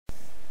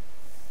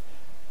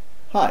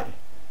Hi,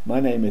 my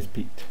name is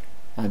Pete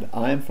and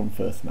I am from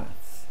First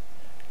Maths,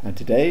 and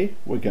today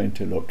we're going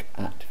to look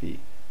at the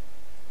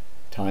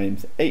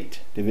times 8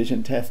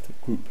 division test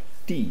group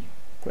D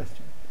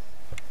questions.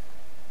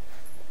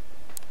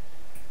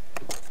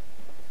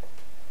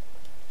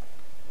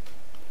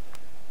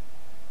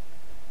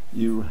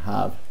 You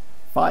have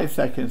 5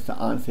 seconds to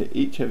answer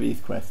each of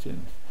these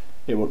questions.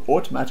 It will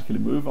automatically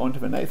move on to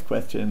the next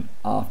question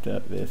after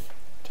this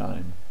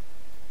time.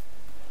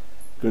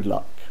 Good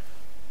luck.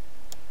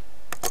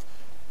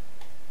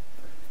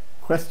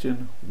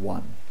 Question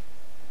 1.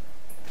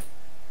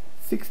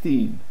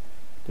 16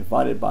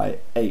 divided by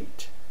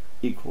 8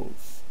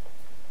 equals.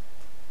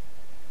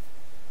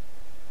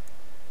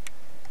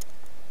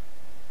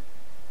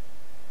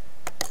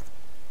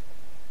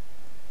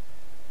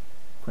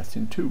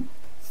 Question 2.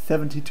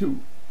 72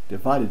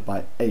 divided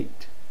by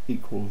 8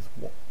 equals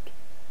what?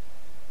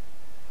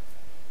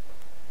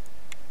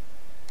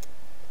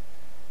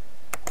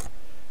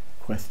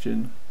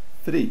 Question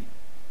 3.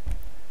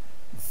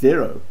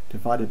 0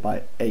 divided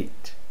by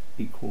 8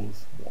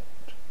 equals what?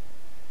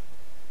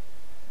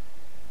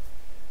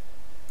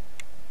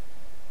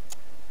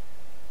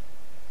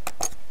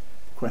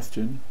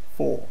 Question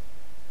 4.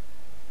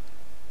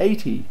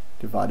 80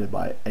 divided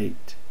by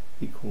 8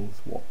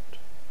 equals what?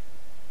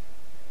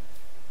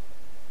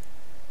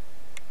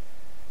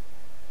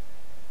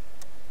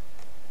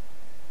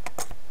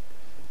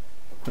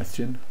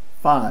 Question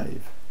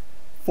 5.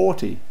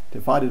 40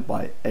 divided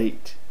by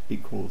 8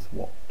 equals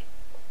what?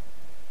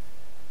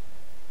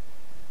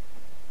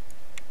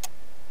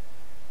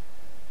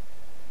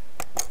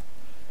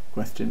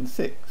 Question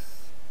 6.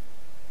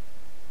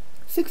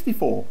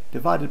 64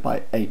 divided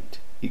by 8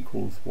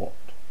 equals what?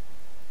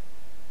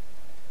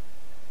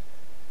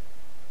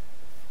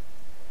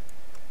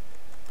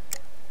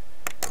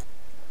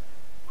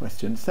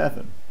 Question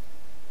 7.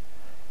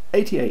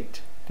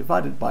 88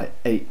 divided by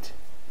 8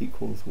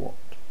 equals what?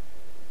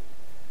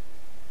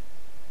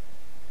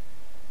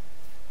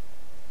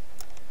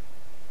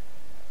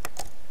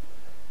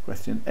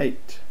 Question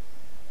 8.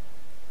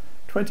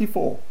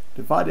 24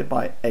 divided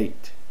by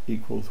 8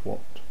 equals what?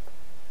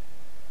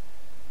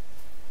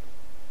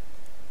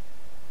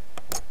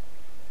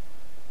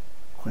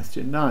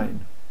 Question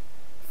 9.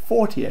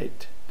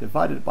 48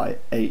 divided by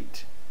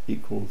 8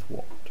 equals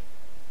what?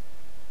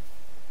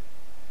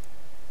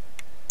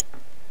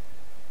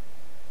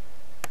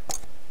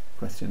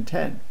 Question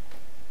 10.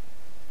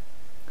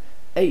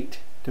 8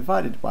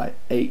 divided by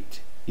 8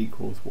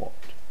 equals what?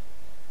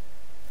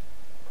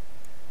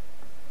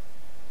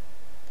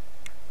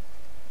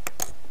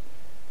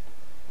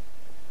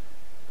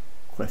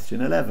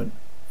 Question 11.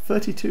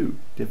 32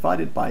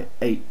 divided by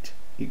 8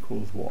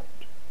 equals what?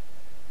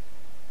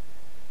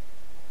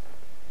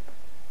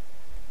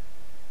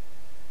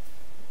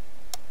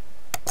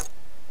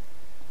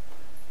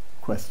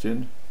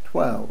 Question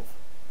 12.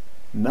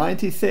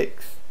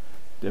 96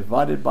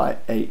 divided by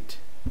 8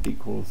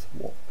 equals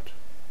what?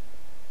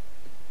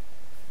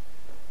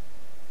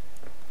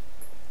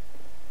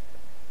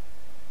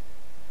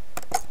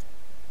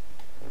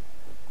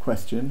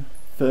 Question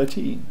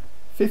 13.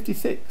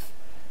 56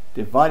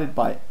 divided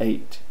by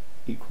 8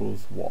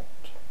 equals what?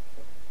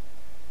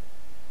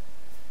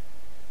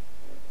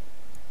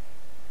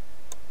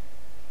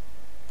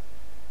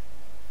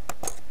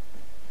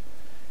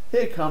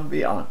 Here come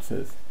the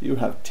answers. You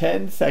have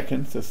 10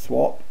 seconds to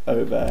swap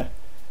over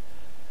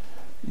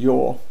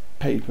your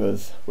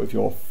papers with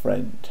your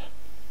friend.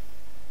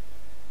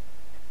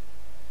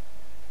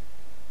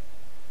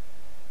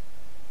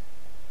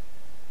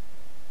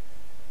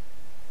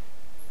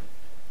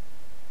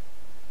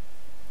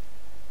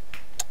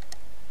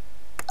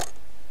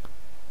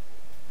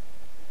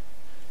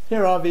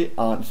 Here are the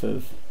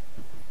answers.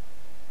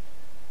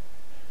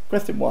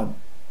 Question 1,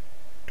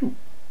 2.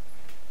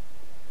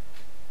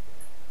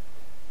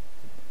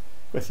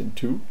 Question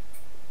 2,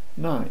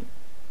 9.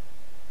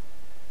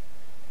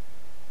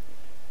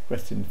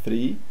 Question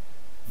 3,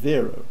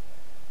 0.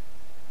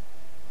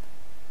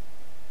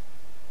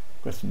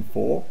 Question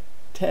 4,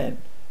 10.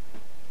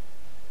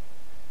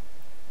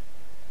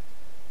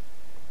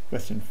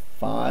 Question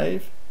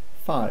 5,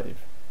 5.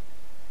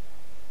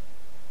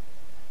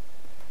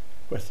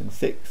 Question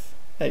 6,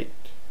 8.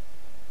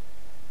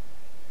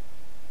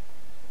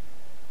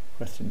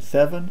 Question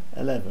 7,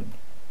 11.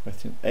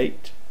 Question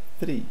 8,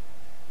 3.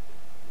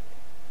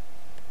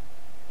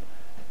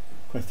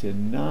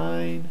 Question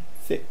 9,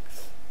 6.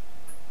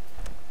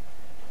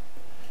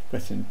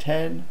 Question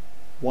 10,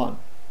 1.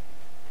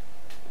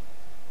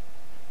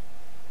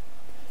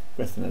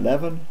 Question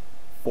 11,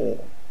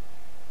 4.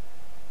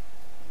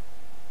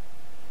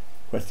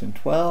 Question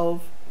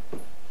 12,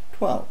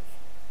 12.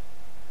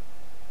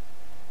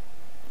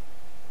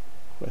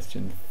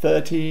 Question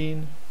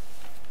 13,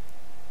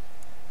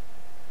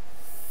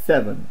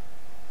 7.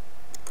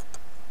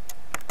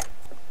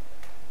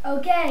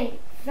 Okay,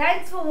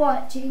 thanks for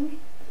watching.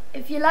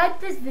 If you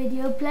like this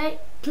video,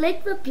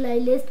 click the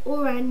playlist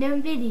or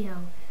random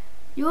video.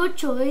 Your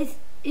choice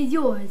is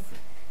yours.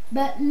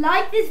 But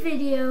like this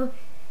video,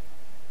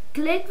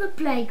 click the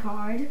play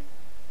card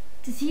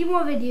to see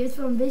more videos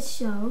from this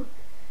show.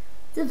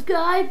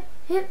 Subscribe,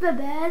 hit the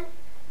bell,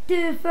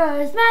 do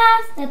first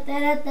mass.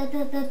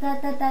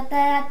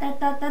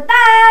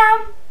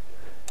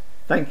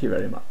 Thank you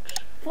very much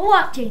for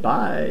watching.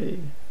 Bye.